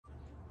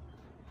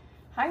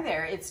Hi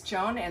there, it's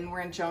Joan and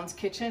we're in Joan's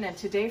Kitchen, and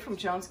today from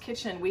Joan's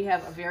Kitchen we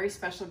have a very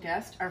special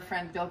guest, our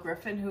friend Bill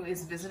Griffin, who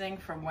is visiting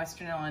from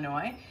Western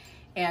Illinois.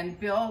 And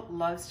Bill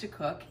loves to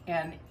cook,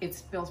 and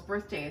it's Bill's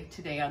birthday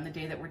today on the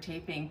day that we're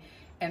taping.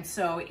 And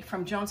so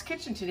from Joan's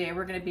Kitchen today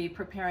we're going to be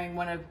preparing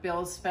one of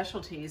Bill's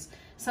specialties,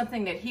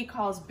 something that he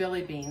calls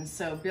Billy beans.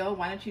 So Bill,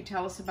 why don't you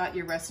tell us about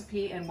your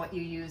recipe and what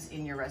you use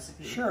in your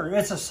recipe? Sure,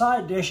 it's a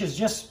side dish. It's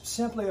just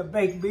simply a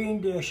baked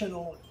bean dish, and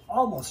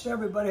almost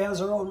everybody has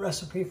their own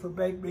recipe for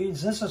baked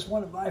beans. This is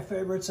one of my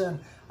favorites, and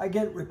I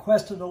get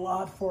requested a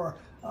lot for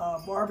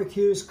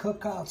barbecues,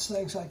 cookouts,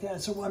 things like that.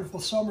 It's a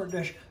wonderful summer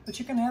dish, but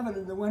you can have it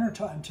in the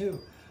wintertime too.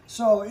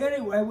 So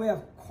anyway, we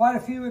have quite a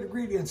few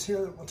ingredients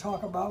here that we'll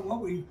talk about.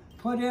 What we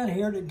put in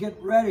here to get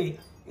ready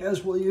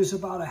is we'll use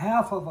about a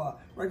half of a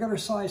regular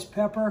sized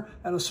pepper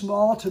and a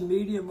small to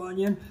medium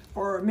onion.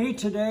 For our meat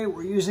today,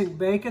 we're using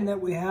bacon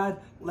that we had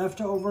left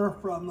over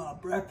from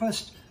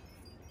breakfast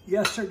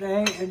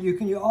yesterday, and you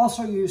can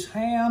also use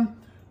ham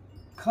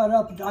cut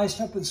up, diced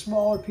up in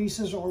smaller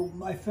pieces, or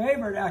my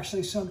favorite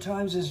actually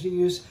sometimes is to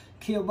use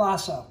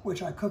kielbasa,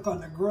 which I cook on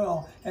the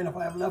grill, and if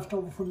I have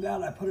leftover from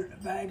that, I put it in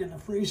a bag in the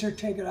freezer,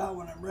 take it out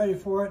when I'm ready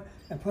for it,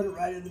 and put it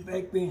right in the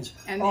baked beans.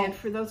 And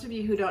for those of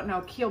you who don't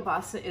know,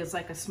 kielbasa is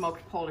like a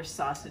smoked Polish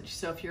sausage.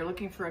 So if you're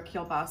looking for a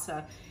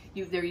kielbasa,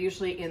 they're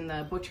usually in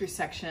the butcher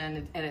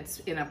section, and it's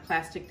in a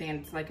plastic thing, and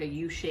it's like a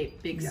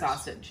U-shaped big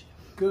sausage.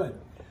 Good.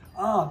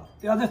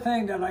 The other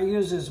thing that I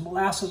use is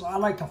molasses. I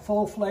like to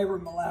full flavor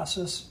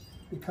molasses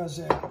because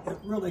it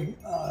really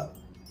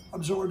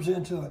absorbs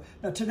into it.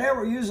 Now today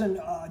we're using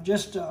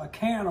just a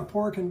can of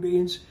pork and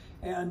beans,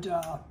 and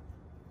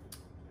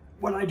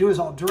what I do is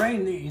I'll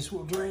drain these.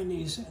 We'll drain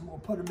these and we'll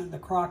put them in the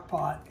crock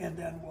pot, and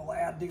then we'll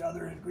add the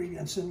other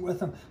ingredients in with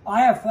them.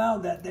 I have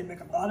found that they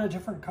make a lot of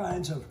different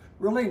kinds of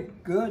really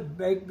good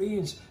baked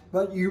beans,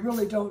 but you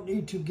really don't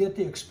need to get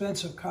the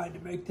expensive kind to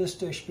make this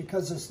dish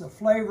because it's the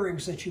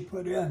flavorings that you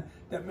put in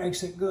that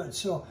makes it good.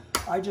 So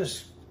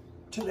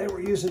today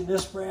we're using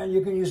this brand.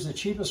 You can use the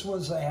cheapest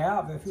ones they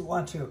have if you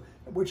want to,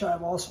 which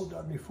I've also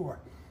done before.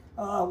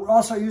 We're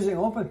also using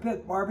open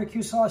pit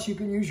barbecue sauce. You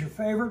can use your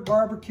favorite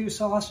barbecue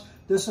sauce.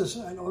 This is,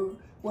 I know,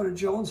 one of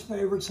Joan's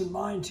favorites and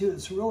mine too.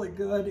 It's really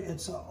good.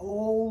 It's an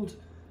old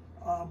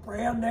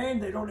brand name.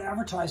 They don't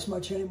advertise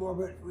much anymore,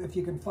 but if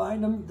you can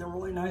find them, they're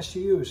really nice to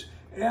use.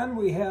 And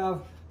we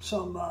have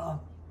some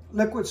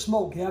liquid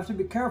smoke. You have to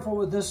be careful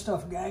with this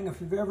stuff, gang.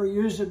 If you've ever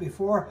used it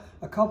before,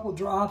 a couple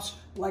drops,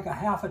 like a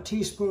half a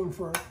teaspoon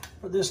for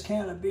this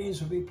can of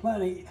beans would be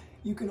plenty.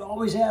 You can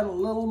always add a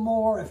little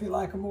more if you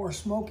like a more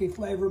smoky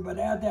flavor, but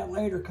add that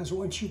later because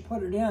once you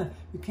put it in,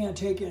 you can't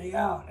take any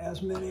out,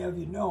 as many of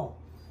you know.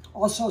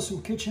 Also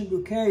some kitchen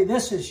bouquet.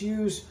 This is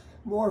used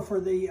more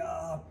for the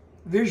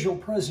visual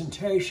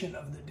presentation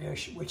of the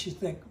dish, which you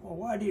think, well,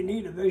 why do you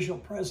need a visual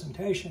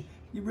presentation?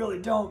 You really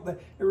don't,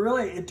 but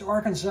it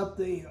darkens up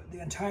the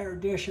entire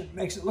dish. It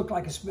makes it look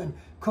like it's been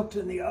cooked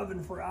in the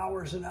oven for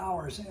hours and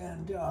hours,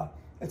 and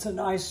it's a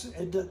nice,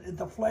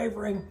 the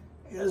flavoring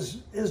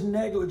is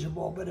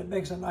negligible, but it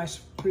makes a nice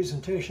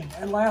presentation.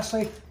 And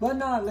lastly, but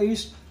not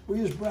least, we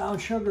use brown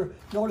sugar.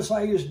 Notice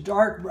I use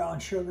dark brown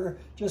sugar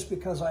just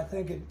because I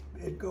think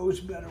it goes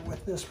better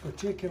with this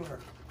particular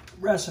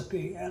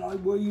recipe. And I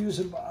will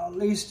use at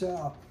least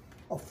a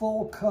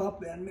full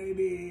cup, and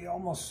maybe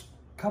almost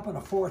a cup and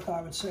a fourth,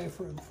 I would say,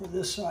 for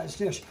this size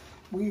dish.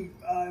 We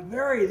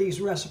vary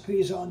these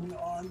recipes on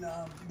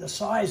the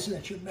size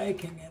that you're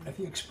making, and if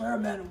you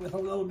experiment with a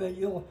little bit,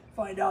 you'll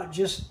find out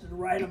just the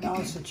right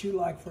amounts that you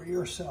like for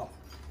yourself.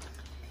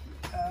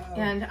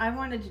 And I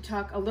wanted to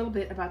talk a little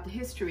bit about the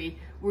history.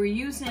 We're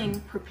using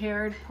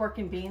prepared pork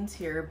and beans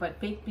here, but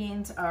baked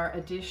beans are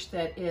a dish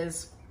that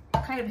is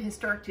kind of a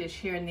historic dish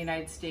here in the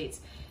United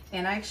States.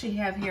 And I actually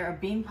have here a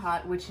bean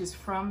pot, which is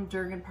from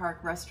Durgan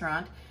Park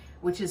Restaurant,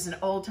 which is an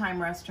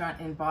old-time restaurant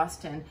in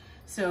Boston.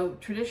 So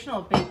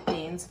traditional baked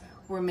beans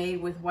were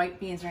made with white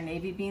beans or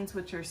navy beans,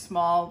 which are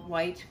small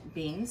white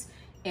beans,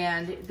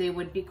 and they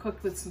would be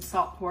cooked with some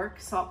salt pork.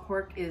 Salt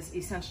pork is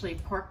essentially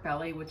pork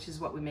belly, which is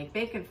what we make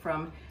bacon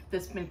from,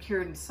 that's been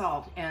cured in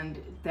salt, and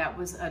that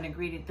was an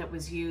ingredient that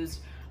was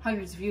used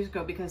hundreds of years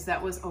ago because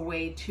that was a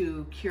way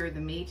to cure the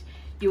meat.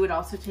 You would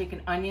also take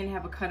an onion,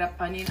 have a cut up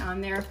onion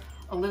on there,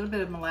 a little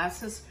bit of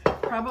molasses,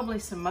 probably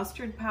some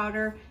mustard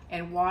powder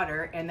and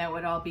water, and that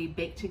would all be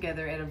baked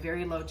together at a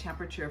very low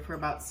temperature for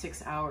about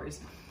 6 hours.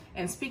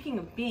 And speaking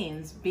of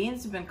beans,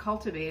 beans have been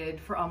cultivated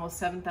for almost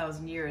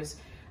 7,000 years,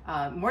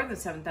 more than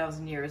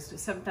 7,000 years,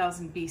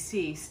 7,000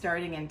 BC,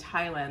 starting in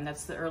Thailand.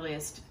 That's the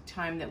earliest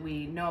time that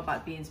we know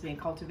about beans being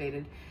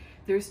cultivated.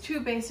 There's two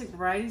basic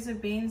varieties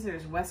of beans.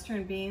 There's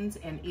Western beans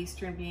and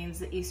Eastern beans.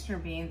 The Eastern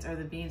beans are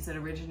the beans that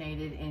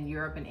originated in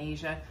Europe and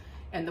Asia,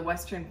 and the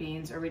Western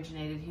beans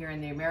originated here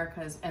in the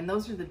Americas, and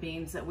those are the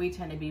beans that we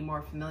tend to be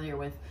more familiar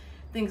with.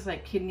 Things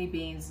like kidney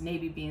beans,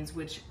 navy beans,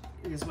 which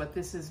is what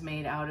this is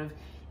made out of,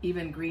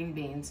 even green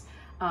beans.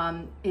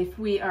 If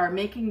we are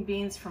making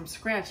beans from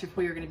scratch, if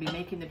we are going to be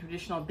making the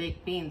traditional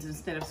baked beans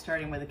instead of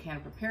starting with a can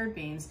of prepared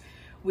beans,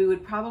 we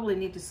would probably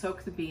need to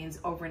soak the beans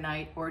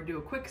overnight or do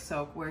a quick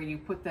soak where you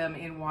put them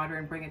in water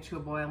and bring it to a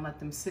boil and let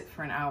them sit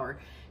for an hour,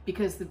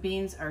 because the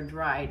beans are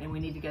dried and we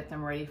need to get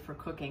them ready for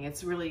cooking.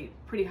 It's really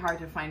pretty hard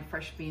to find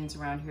fresh beans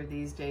around here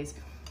these days.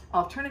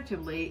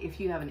 Alternatively, if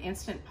you have an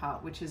Instant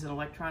Pot, which is an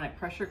electronic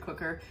pressure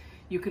cooker,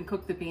 you can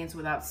cook the beans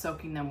without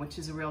soaking them, which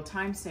is a real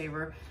time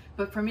saver.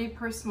 But for me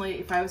personally,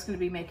 if I was going to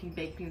be making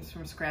baked beans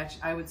from scratch,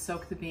 I would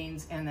soak the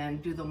beans and then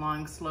do the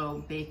long,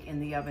 slow bake in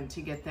the oven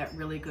to get that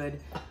really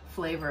good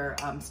flavor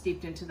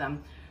steeped into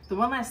them. The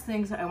one last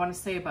thing that I want to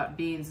say about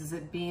beans is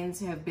that beans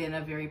have been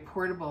a very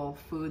portable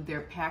food.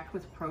 They're packed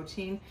with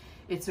protein.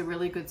 It's a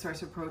really good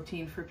source of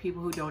protein for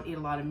people who don't eat a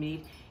lot of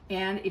meat.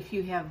 And if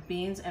you have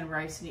beans and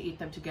rice and you eat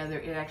them together,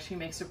 it actually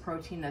makes a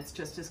protein that's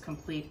just as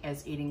complete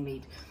as eating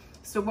meat.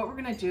 So what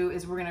we're going to do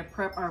is we're going to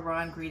prep our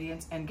raw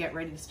ingredients and get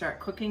ready to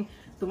start cooking.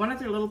 The one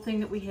other little thing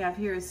that we have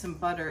here is some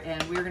butter,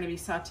 and we're going to be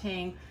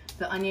sauteing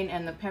the onion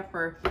and the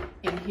pepper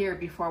in here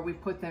before we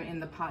put them in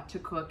the pot to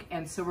cook.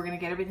 And so we're going to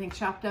get everything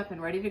chopped up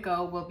and ready to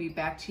go. We'll be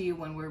back to you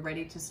when we're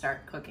ready to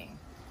start cooking.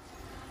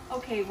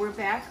 Okay, we're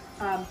back.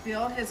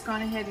 Bill has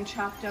gone ahead and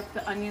chopped up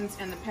the onions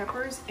and the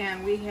peppers,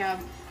 and we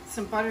have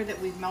some butter that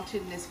we've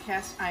melted in this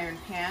cast iron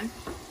pan.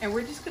 And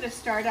we're just going to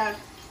start out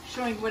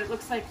showing what it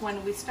looks like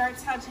when we start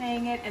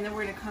sauteing it, and then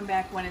we're going to come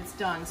back when it's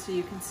done so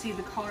you can see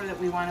the color that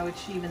we want to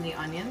achieve in the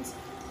onions.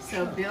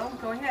 So sure. Bill,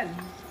 go ahead.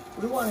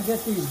 We want to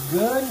get these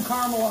good and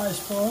caramelized,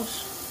 folks.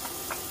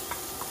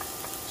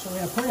 So we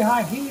have pretty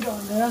high heat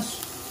on this.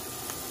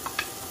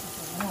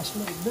 A nice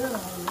little bit out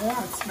of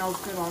that. It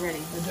smells good already.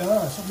 It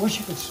does. I wish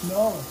you could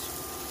smell it.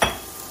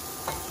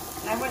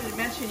 I wanted to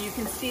mention, you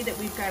can see that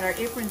we've got our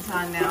aprons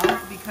on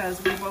now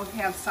because we both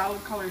have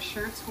solid color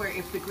shirts where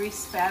if the grease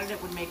spattered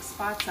it would make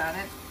spots on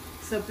it.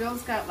 So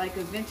Bill's got like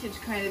a vintage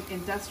kind of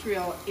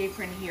industrial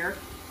apron here.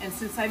 And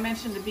since I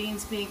mentioned the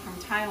beans being from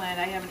Thailand,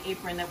 I have an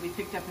apron that we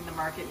picked up in the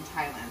market in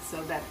Thailand.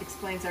 So that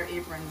explains our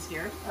aprons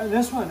here.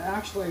 This one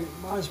actually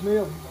reminds me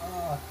of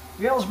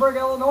Galesburg,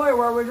 Illinois,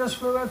 where we just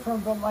flew in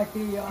from like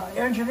the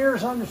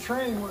engineers on the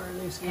train where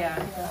these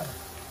yeah.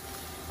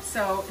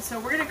 So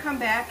we're going to come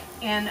back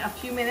in a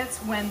few minutes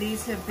when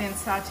these have been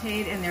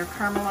sauteed and they're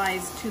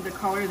caramelized to the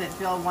color that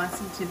Bill wants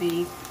them to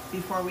be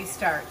before we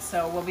start.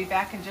 So we'll be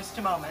back in just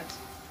a moment.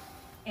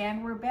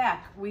 And we're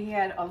back. We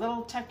had a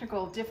little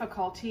technical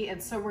difficulty,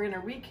 and so we're going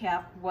to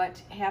recap what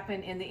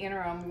happened in the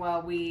interim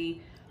while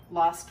we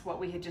lost what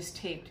we had just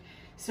taped.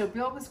 So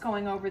Bill was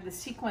going over the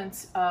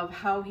sequence of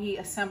how he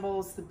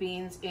assembles the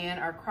beans in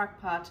our crock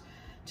pot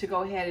to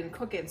go ahead and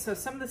cook it. So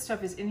some of the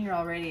stuff is in here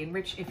already, and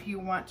Rich, if you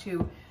want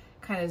to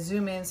kind of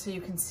zoom in so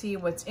you can see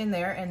what's in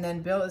there, and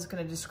then Bill is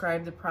going to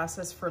describe the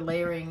process for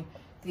layering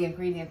the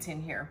ingredients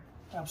in here.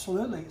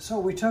 Absolutely. So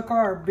we took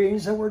our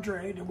beans that were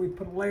drained and we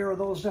put a layer of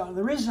those down.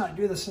 The reason I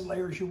do this in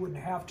layers, you wouldn't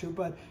have to,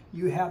 but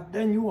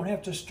then you won't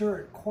have to stir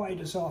it quite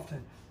as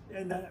often.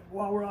 And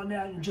while we're on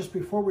that, and just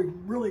before we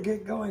really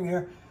get going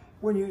here,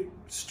 when you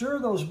stir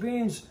those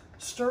beans,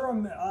 stir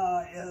them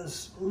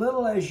as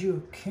little as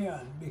you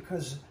can,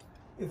 because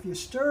if you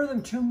stir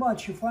them too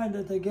much, you find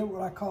that they get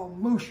what I call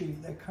mushy.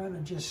 They kind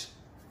of just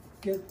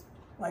get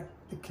like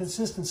the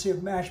consistency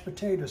of mashed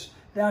potatoes.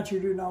 That you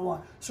do not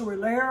want. So we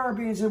layer our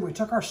beans in. We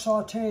took our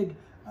sauteed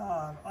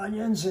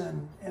onions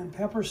and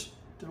peppers,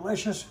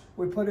 delicious.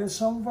 We put in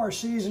some of our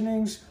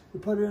seasonings. We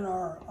put in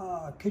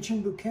our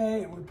kitchen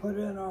bouquet, and we put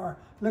in our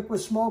liquid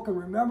smoke. And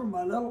remember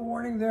my little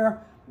warning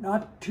there,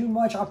 not too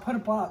much. I put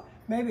about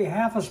maybe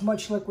half as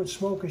much liquid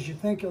smoke as you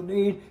think you'll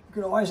need. You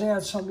can always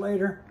add some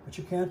later, but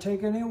you can't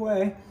take any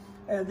away.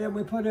 And then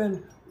we put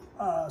in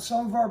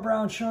some of our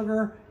brown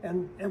sugar,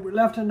 and we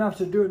left enough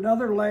to do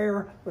another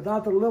layer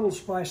without the little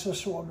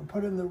spices, so I'm going to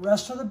put in the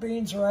rest of the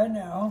beans right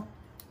now.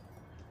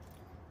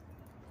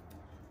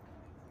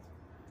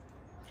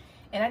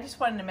 And I just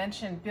wanted to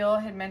mention, Bill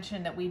had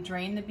mentioned that we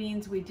drained the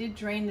beans. We did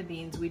drain the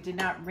beans. We did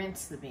not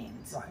rinse the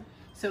beans. Right.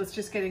 So it's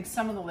just getting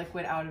some of the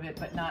liquid out of it,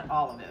 but not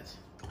all of it.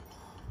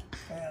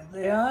 And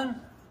then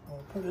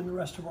we'll put in the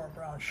rest of our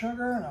brown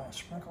sugar, and I'll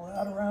sprinkle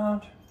that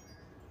around.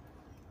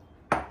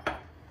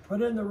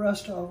 Put in the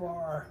rest of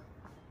our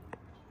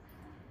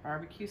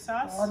barbecue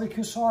sauce.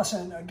 Barbecue sauce,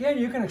 and again,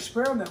 you can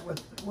experiment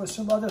with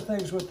some other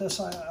things with this.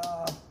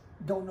 I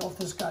don't know if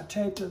this got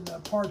taped in the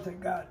part that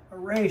got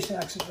erased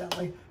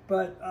accidentally,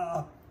 but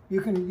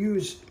you can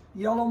use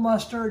yellow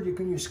mustard, you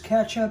can use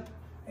ketchup,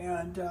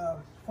 and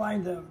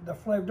find the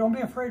flavor. Don't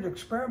be afraid to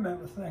experiment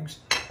with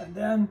things. And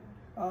then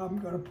I'm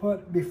going to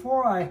put,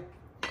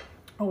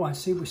 I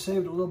see we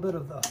saved a little bit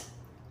of the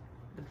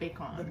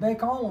bacon. The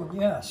bacon,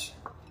 yes.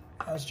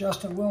 As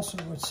Justin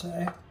Wilson would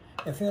say.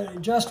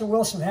 Justin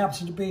Wilson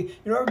happens to be,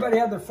 everybody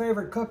had their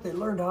favorite cook they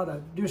learned how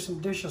to do some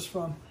dishes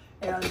from.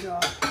 And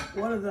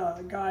one of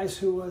the guys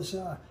who was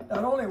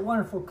not only a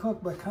wonderful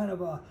cook, but kind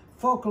of a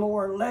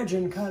folklore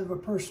legend kind of a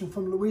person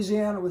from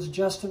Louisiana was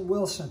Justin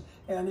Wilson.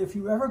 And if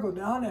you ever go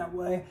down that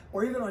way,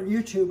 or even on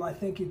YouTube, I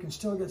think you can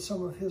still get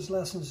some of his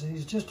lessons.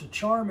 He's just a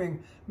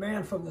charming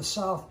man from the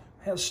South,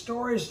 has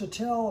stories to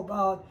tell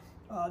about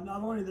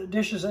not only the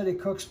dishes that he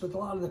cooks, but a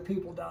lot of the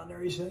people down there.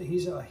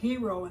 He's a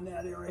hero in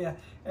that area.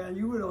 And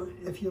you would,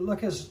 if you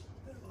look his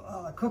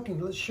cooking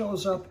list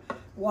shows up,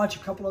 watch a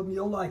couple of them,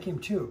 you'll like him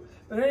too.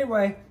 But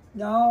anyway,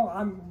 now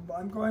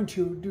I'm going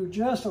to do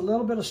just a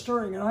little bit of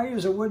stirring, and I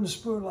use a wooden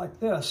spoon like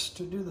this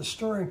to do the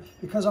stirring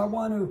because I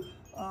want to.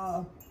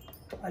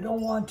 I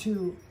don't want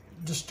to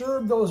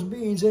disturb those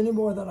beans any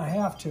more than I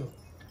have to.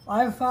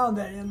 I've found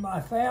that in my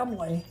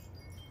family,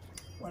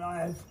 when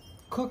I've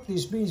cooked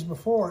these beans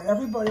before,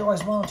 everybody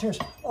always volunteers.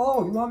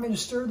 Oh, you want me to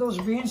stir those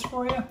beans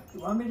for you?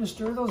 You want me to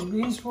stir those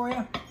beans for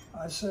you?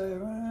 I say,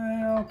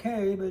 well,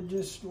 okay, but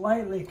just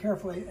lightly,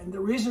 carefully. And the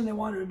reason they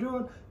wanted to do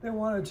it, they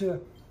wanted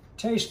to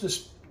taste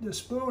the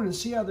spoon and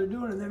see how they're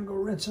doing, and then go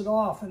rinse it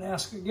off and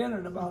ask again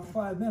in about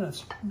 5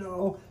 minutes.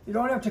 No, you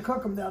don't have to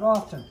cook them that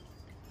often.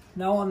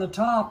 Now on the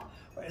top,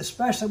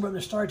 especially when they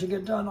start to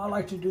get done, I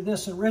like to do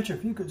this. And Richard,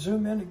 if you could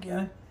zoom in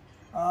again,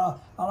 I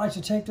like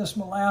to take this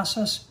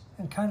molasses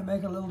and kind of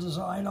make a little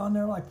design on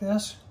there like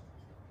this.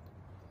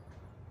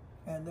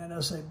 And then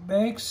as it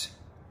bakes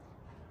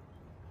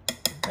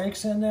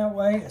in that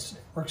way, it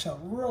works out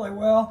really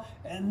well.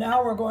 And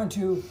now we're going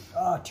to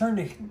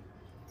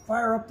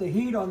fire up the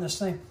heat on this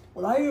thing.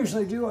 What I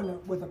usually do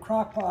with a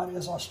crock pot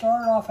is I'll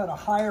start off at a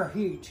higher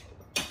heat.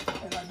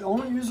 And I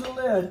don't use a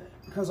lid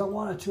because I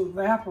want it to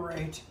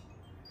evaporate.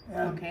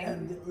 And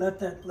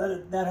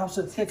that helps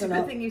it thicken up. It's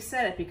a good thing you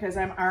said it because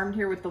I'm armed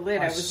here with the lid.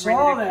 I was ready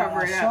to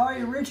cover it up. I saw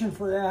you reaching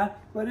for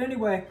that. But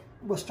anyway,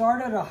 we'll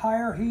start at a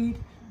higher heat,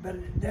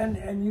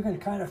 and you can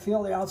kind of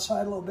feel the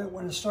outside a little bit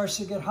when it starts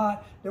to get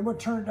hot. Then we'll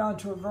turn it down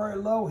to a very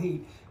low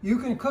heat. You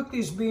can cook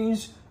these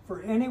beans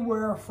for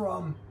anywhere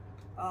from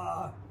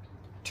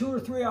 2 or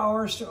 3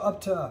 hours to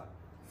up to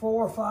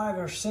 4 or 5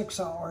 or 6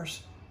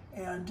 hours.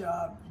 And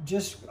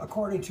just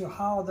according to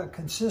how the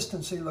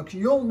consistency looks,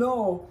 you'll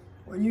know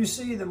when you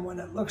see them, when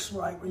it looks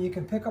right, when you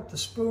can pick up the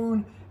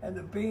spoon and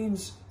the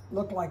beans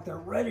look like they're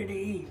ready to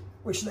eat,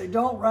 which they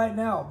don't right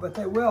now, but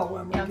they will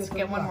when we get them. Let's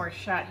get one more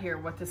shot here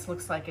what this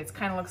looks like. It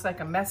kind of looks like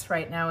a mess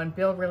right now, and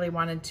Bill really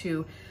wanted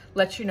to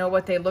let you know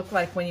what they look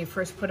like when you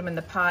first put them in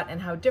the pot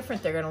and how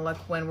different they're going to look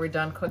when we're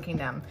done cooking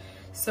them.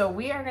 So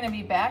we are going to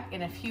be back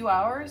in a few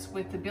hours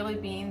with the Billy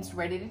beans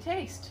ready to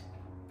taste.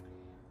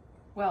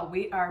 Well,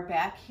 we are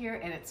back here,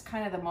 and it's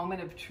kind of the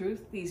moment of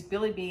truth. These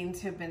Billy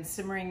beans have been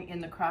simmering in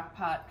the crock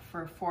pot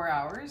for 4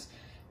 hours.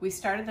 We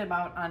started them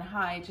out on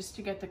high just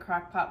to get the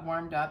crock pot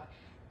warmed up,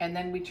 and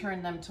then we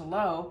turned them to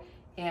low,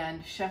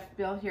 and Chef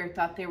Bill here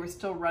thought they were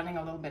still running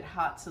a little bit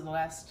hot, so the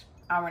last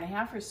hour and a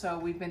half or so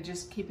we've been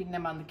just keeping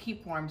them on the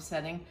keep warm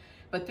setting,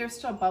 but they're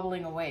still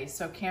bubbling away.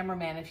 So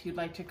cameraman, if you'd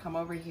like to come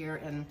over here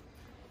and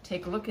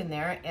take a look in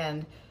there.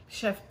 And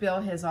Chef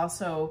Bill has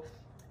also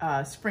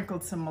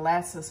sprinkled some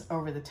molasses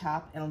over the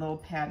top in a little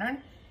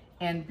pattern.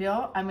 And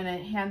Bill, I'm gonna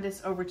hand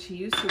this over to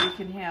you so we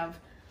can have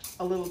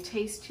a little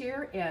taste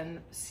here and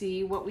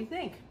see what we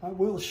think.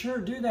 We'll sure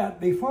do that.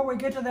 Before we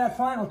get to that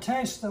final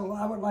taste, though,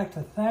 I would like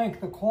to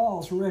thank the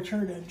Qualls,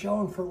 Richard and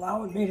Joan, for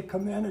allowing me to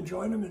come in and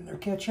join them in their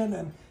kitchen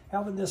and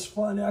having this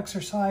fun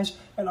exercise.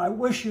 And I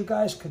wish you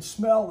guys could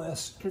smell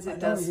this. Because it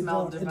does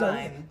smell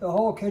divine. The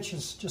whole kitchen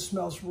just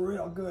smells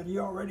real good. You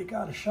already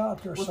got a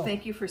shot there. Well, so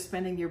thank you for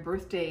spending your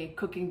birthday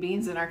cooking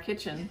beans in our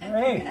kitchen.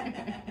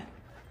 Hey.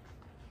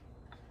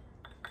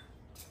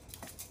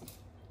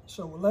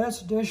 So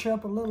let's dish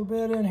up a little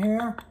bit in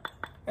here.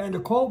 And to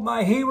quote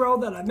my hero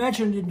that I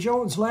mentioned in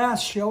Joan's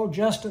last show,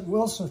 Justin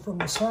Wilson from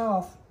the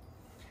South,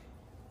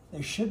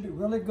 they should be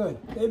really good.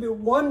 They'd be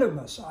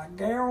wonderful, I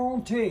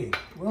guarantee.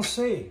 We'll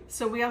see.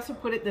 So we also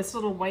put it in this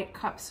little white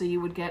cup so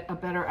you would get a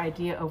better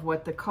idea of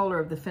what the color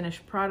of the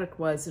finished product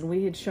was. And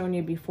we had shown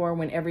you before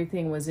when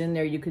everything was in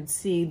there, you could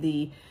see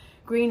the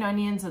green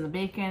onions and the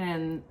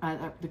bacon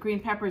and the green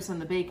peppers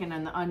and the bacon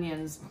and the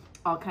onions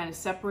all kind of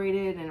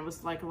separated, and it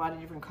was like a lot of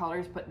different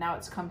colors, but now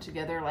it's come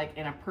together like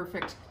in a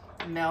perfect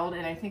meld.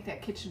 And I think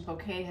that kitchen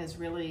bouquet has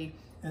really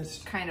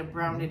kind of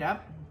browned it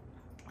up.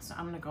 So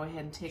I'm gonna go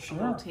ahead and take a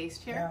little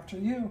taste here. After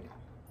you.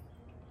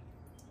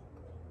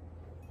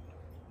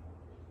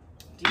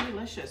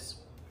 Delicious.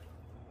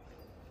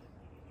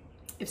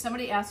 If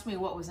somebody asked me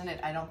what was in it,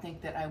 I don't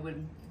think that I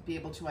would be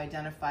able to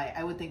identify.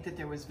 I would think that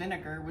there was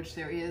vinegar, which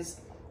there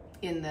is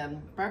in the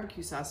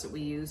barbecue sauce that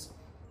we use.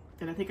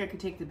 And I think I could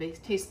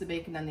taste the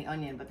bacon and the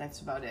onion, but that's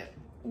about it.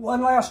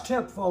 One last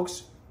tip,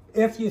 folks.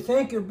 If you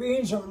think your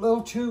beans are a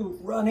little too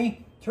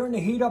runny, turn the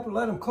heat up and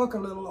let them cook a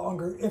little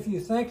longer. If you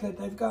think that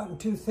they've gotten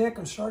too thick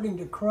and starting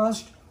to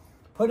crust,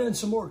 put in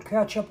some more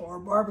ketchup or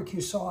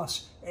barbecue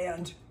sauce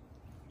and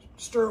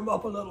stir them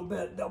up a little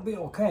bit. They'll be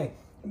okay.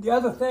 And the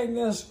other thing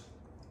is,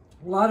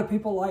 a lot of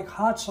people like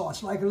hot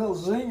sauce, like a little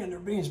zing in their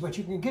beans, but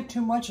you can get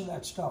too much of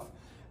that stuff.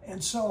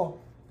 And so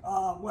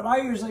what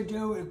I usually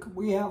do,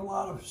 we have a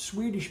lot of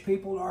Swedish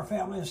people in our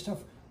family and stuff.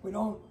 We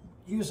don't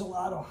use a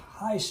lot of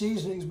high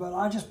seasonings, but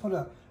I just put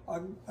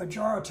a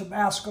jar of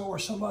Tabasco or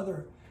some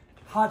other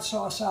hot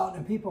sauce out,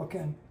 and people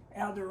can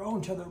add their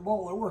own to their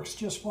bowl. It works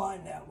just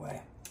fine that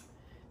way.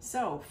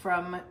 So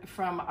from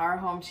our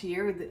home to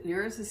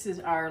yours, this is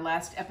our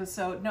last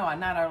episode. No,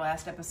 not our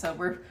last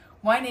episode.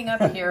 winding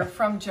up here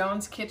from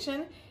Joan's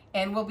kitchen,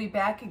 and we'll be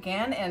back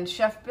again, and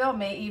Chef Bill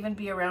may even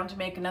be around to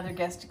make another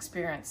guest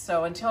experience.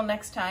 So until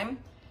next time,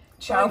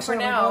 ciao. Thanks, for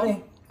now.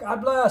 Everybody.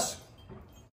 God bless.